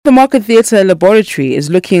the Market Theatre Laboratory is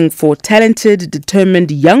looking for talented,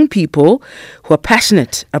 determined young people who are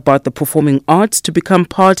passionate about the performing arts to become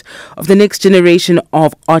part of the next generation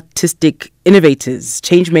of artistic innovators,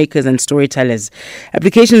 change makers and storytellers.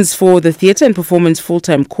 Applications for the theatre and performance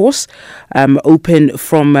full-time course open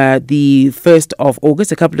from the 1st of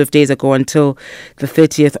August, a couple of days ago, until the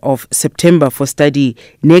 30th of September for study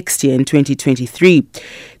next year in 2023.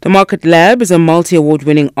 The Market Lab is a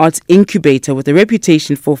multi-award-winning arts incubator with a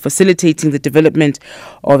reputation for facilitating the development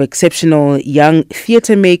of exceptional young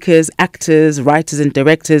theatre makers, actors, writers and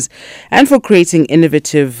directors, and for creating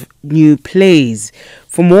innovative new plays.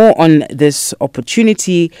 For more on this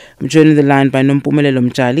opportunity, I'm joined on the line by Nompumelelo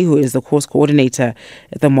Mtshali, who is the course coordinator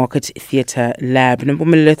at the Market Theatre Lab.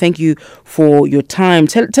 Nompumelelo, thank you for your time.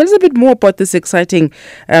 Tell us a bit more about this exciting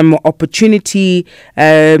opportunity.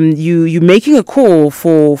 You making a call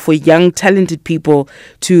for young, talented people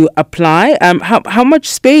to apply. How much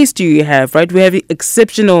space do you have? Right, we have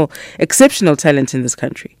exceptional talent in this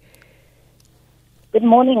country. Good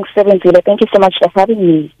morning, Sebenzile. Thank you so much for having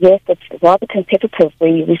me. Yes, it's rather competitive where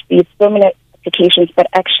you receive so many applications, but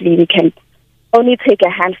actually we can only take a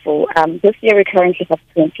handful. This year we currently have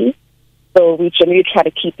 20, so we generally try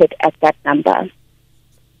to keep it at that number.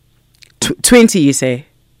 20, you say?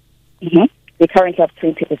 Mm-hmm. We currently have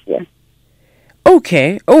 20 this year.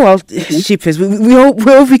 Okay. Oh well, cheapest. We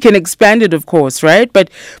hope we can expand it, of course, right? But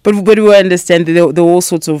we understand that there are all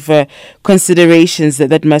sorts of considerations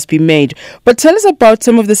that must be made. But tell us about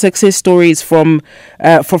some of the success stories from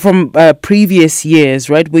previous years,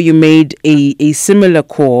 right, where you made a similar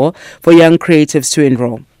call for young creatives to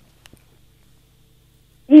enroll.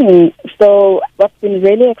 So what's been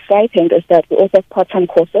really exciting is that we also have part-time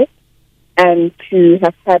courses, and to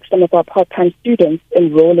have had some of our part-time students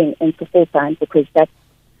enrolling into full-time, because that's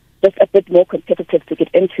just a bit more competitive to get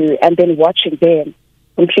into, and then watching them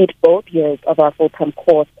complete both years of our full-time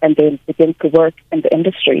course and then begin to work in the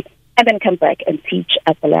industry and then come back and teach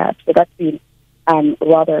at the lab. So that's been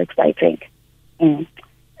rather exciting. And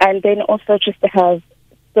then also just to have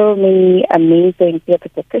so many amazing theatre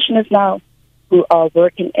practitioners now who are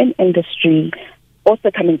working in industry,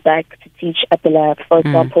 also coming back to teach at the lab. For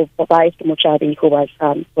example, Sebenzile Nkambule, who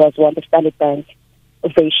was won the Standard Bank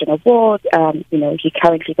Ovation Award. He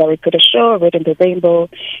currently directed a show, Red in the Rainbow,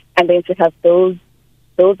 and then to have those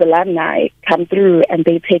alumni come through and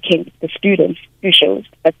they taking the students to shows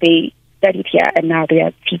that they studied here and now they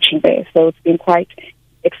are teaching there. So it's been quite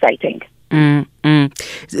exciting.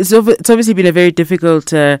 It's obviously been a very difficult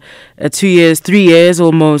 2 years, 3 years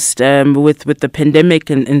almost with the pandemic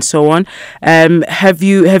and so on. Have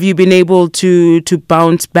you been able to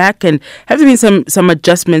bounce back, and have there been some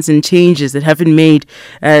adjustments and changes that have been made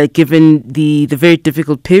given the very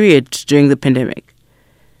difficult period during the pandemic?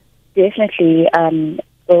 Definitely.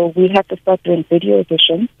 So we have to start doing video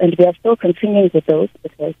editions, and we are still continuing with those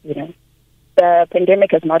because the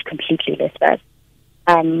pandemic has not completely left us.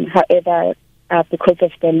 However, because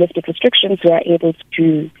of the lifted restrictions, we are able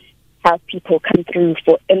to have people come through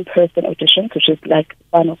for in-person auditions, which is like the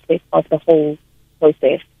final step of the whole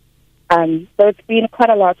process. So it's been quite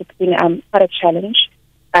a lot. It's been quite a challenge.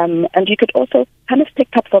 And you could also kind of pick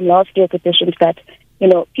up from last year's auditions that,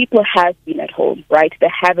 people have been at home, right? They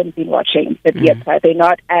haven't been watching the theatre. They're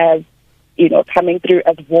not as, coming through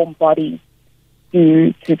as warm bodies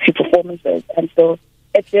to performances. And so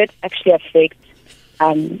it did actually affect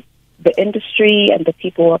the industry and the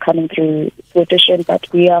people who are coming through to audition,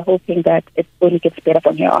 but we are hoping that it only gets better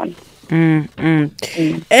from here on.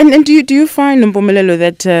 And do you find, Nompumelelo,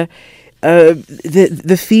 that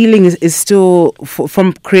the feeling is still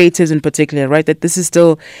from creatives in particular, right, that this is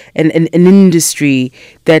still an industry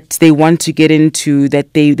that they want to get into,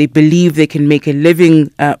 that they believe they can make a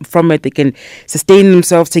living from it, they can sustain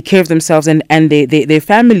themselves, take care of themselves and their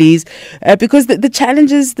families, because the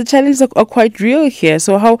challenges are quite real here.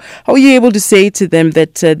 So how are you able to say to them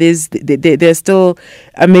that there's still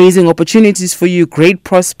amazing opportunities for you, great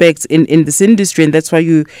prospects in this industry, and that's why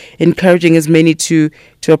you're encouraging as many to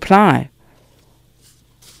apply?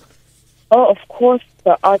 Oh, of course,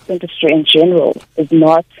 the arts industry in general is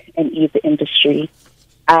not an easy industry.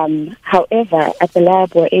 However, at the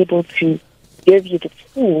lab, we're able to give you the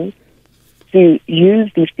tools to use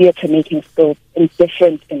these theatre-making skills in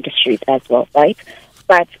different industries as well, right?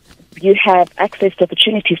 But you have access to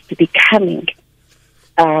opportunities to becoming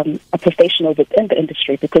a professional within the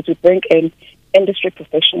industry, because we bring in industry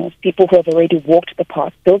professionals, people who have already walked the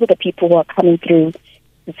path. Those are the people who are coming through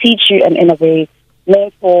to teach you and, in a way,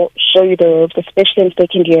 mentor, show you the ropes, especially in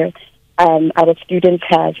second year. Our students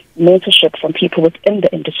have mentorship from people within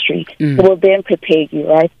the industry who will then prepare you,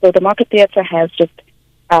 right? So the Market Theatre has just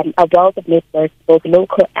a wealth of networks, both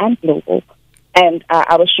local and global. And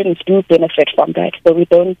our students do benefit from that. So we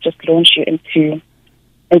don't just launch you into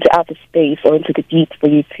outer space or into the deep for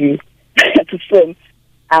you to to swim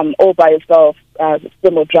all by yourself,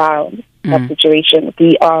 swim or drown, that situation.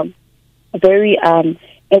 We are very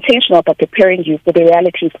intentional about preparing you for the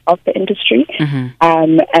realities of the industry,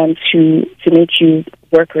 and to make you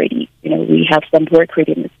work ready. We have some work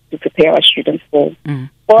readiness to prepare our students for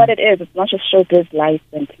what it is. It's not just showbiz life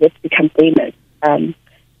and let's become famous.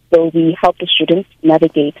 So we help the students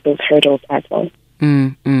navigate those hurdles as well.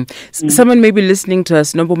 Someone may be listening to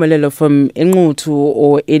us, Nompumelelo, from Ngutu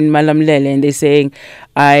or in Malamlele, and they're saying,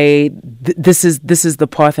 this is the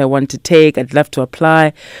path I want to take. I'd love to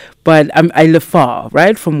apply, but I live far,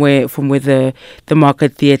 right, from where the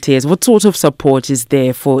market theatre is. What sort of support is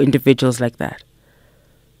there for individuals like that?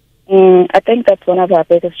 I think that's one of our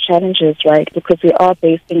biggest challenges, right, because we are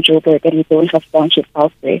based in Joburg and we don't have branches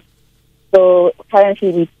elsewhere. So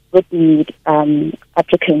currently we would need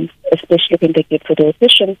applicants, especially when they get to the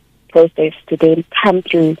audition process, to then come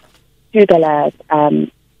through to the lab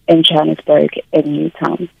in Johannesburg, in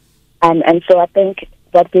Newtown. And so I think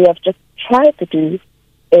what we have just tried to do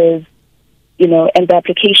is, in the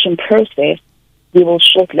application process, we will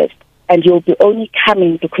shortlist, and you'll be only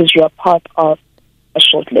coming because you are part of a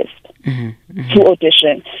shortlist to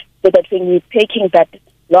audition, so that when you're taking that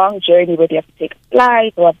long journey where you have to take a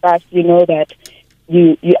flight or a bus, you know that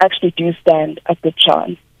you actually do stand a good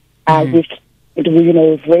chance. We've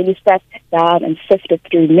really sat down and sifted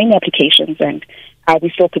through many applications, and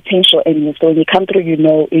we saw potential in you. So when you come through,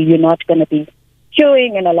 you're not going to be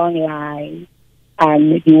queuing in a long line.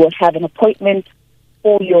 You will have an appointment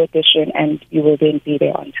for your audition, and you will then be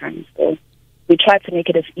there on time. So we try to make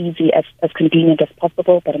it as easy, as convenient as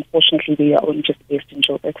possible, but unfortunately we are only just based in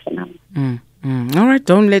Joburg for now. All right,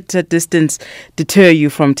 don't let distance deter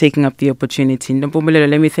you from taking up the opportunity. Nompumelelo,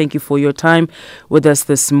 let me thank you for your time with us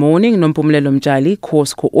this morning. Nompumelelo Mtshali,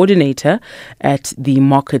 course coordinator at the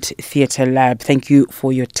Market Theatre Lab. Thank you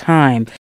for your time.